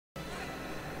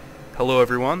Hello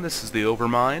everyone, this is the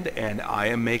Overmind, and I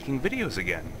am making videos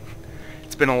again.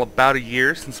 It's been about a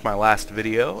year since my last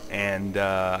video, and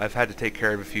I've had to take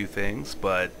care of a few things,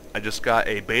 but I just got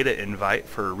a beta invite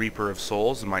for Reaper of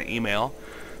Souls in my email,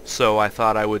 so I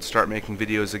thought I would start making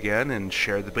videos again and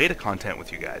share the beta content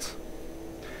with you guys.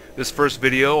 This first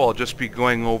video I'll just be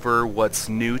going over what's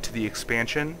new to the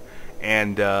expansion,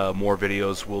 and more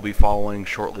videos will be following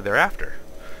shortly thereafter.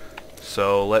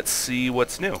 So let's see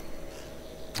what's new.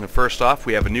 First off,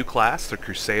 we have a new class, the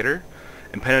Crusader.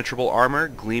 Impenetrable armor,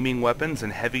 gleaming weapons,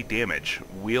 and heavy damage.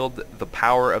 Wield the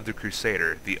power of the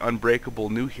Crusader, the unbreakable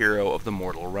new hero of the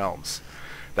mortal realms.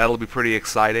 That'll be pretty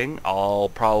exciting. I'll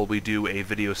probably do a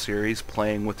video series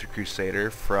playing with the Crusader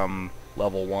from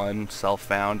level 1,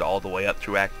 self-found, all the way up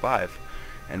through Act 5,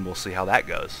 and we'll see how that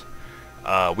goes.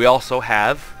 We also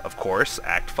have, of course,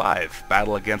 Act 5,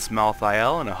 battle against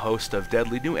Malthael and a host of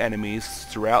deadly new enemies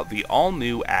throughout the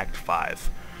all-new Act 5.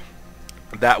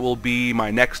 That will be my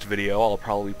next video. I'll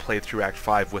probably play through Act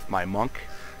 5 with my monk,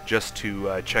 just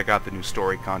to check out the new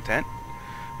story content.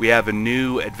 We have a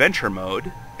new adventure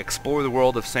mode, explore the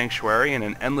world of Sanctuary in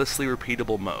an endlessly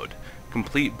repeatable mode.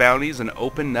 Complete bounties and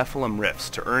open Nephilim rifts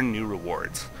to earn new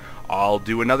rewards. I'll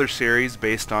do another series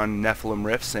based on Nephilim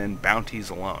rifts and bounties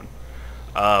alone.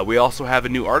 We also have a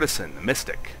new artisan, the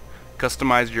Mystic.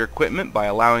 Customize your equipment by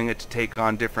allowing it to take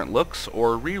on different looks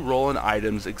or re-roll an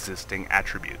item's existing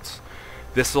attributes.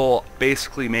 This will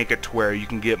basically make it to where you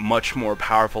can get much more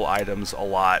powerful items a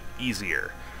lot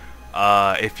easier.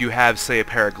 If you have, say, a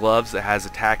pair of gloves that has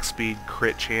attack speed,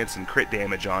 crit chance, and crit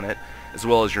damage on it, as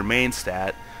well as your main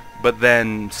stat, but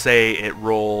then, say, it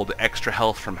rolled extra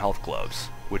health from health gloves,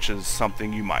 which is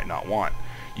something you might not want.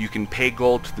 You can pay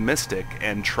gold to the Mystic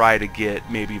and try to get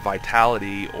maybe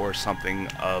vitality or something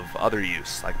of other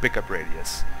use, like pickup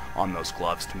radius, on those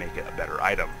gloves to make it a better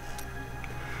item.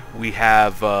 We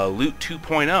have Loot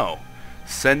 2.0.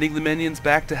 Sending the minions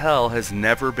back to hell has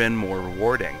never been more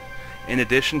rewarding. In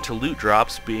addition to loot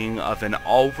drops being of an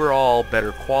overall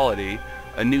better quality,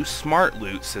 a new smart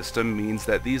loot system means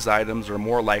that these items are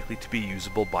more likely to be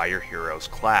usable by your hero's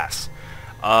class.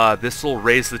 This will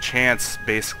raise the chance,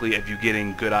 basically, of you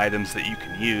getting good items that you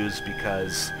can use,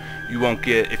 because you won't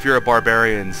get, if you're a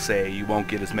barbarian, say, you won't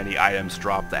get as many items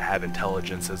dropped that have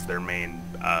intelligence as their main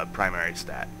primary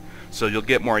stat. So you'll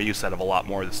get more use out of a lot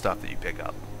more of the stuff that you pick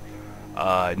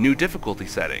up. New difficulty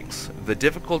settings. The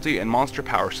difficulty and monster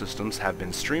power systems have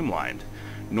been streamlined.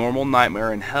 Normal,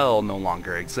 Nightmare, and Hell no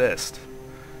longer exist.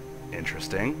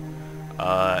 Interesting.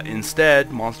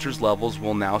 Instead, monsters' levels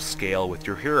will now scale with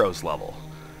your hero's level.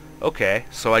 Okay,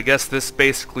 so I guess this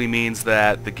basically means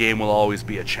that the game will always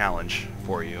be a challenge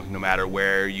for you, no matter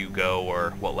where you go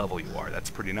or what level you are. That's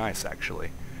pretty nice,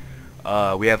 actually.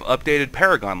 We have updated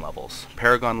Paragon levels.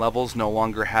 Paragon levels no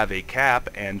longer have a cap,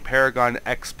 and Paragon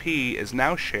XP is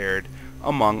now shared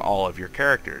among all of your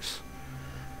characters.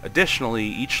 Additionally,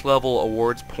 each level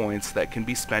awards points that can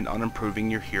be spent on improving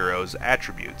your hero's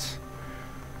attributes.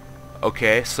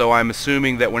 Okay, so I'm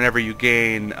assuming that whenever you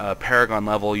gain a Paragon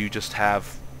level, you just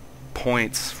have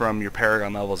points from your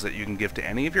Paragon levels that you can give to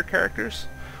any of your characters?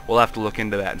 We'll have to look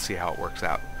into that and see how it works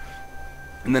out.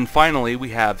 And then finally, we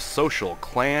have social,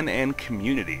 clan, and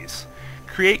communities.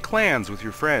 Create clans with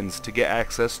your friends to get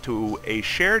access to a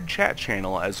shared chat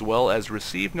channel, as well as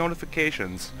receive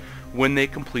notifications when they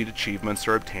complete achievements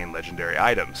or obtain legendary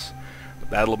items.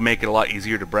 That'll make it a lot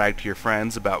easier to brag to your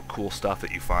friends about cool stuff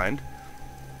that you find.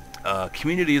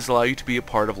 Communities allow you to be a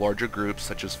part of larger groups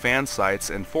such as fan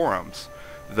sites and forums.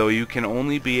 Though you can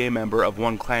only be a member of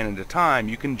one clan at a time,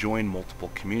 you can join multiple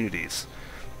communities.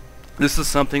 This is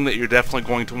something that you're definitely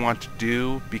going to want to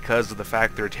do because of the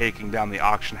fact they're taking down the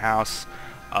auction house.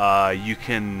 You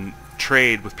can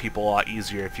trade with people a lot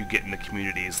easier if you get into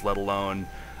communities, let alone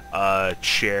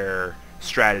share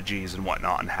strategies and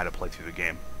whatnot and how to play through the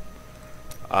game.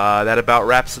 That about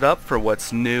wraps it up for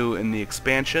what's new in the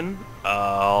expansion.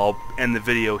 I'll end the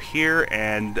video here,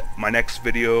 and my next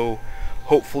video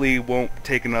hopefully won't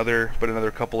take another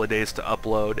couple of days to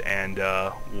upload, and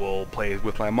we'll play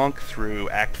with my monk through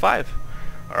Act 5.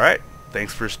 Alright,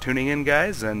 thanks for tuning in,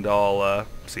 guys, and I'll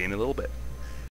see you in a little bit.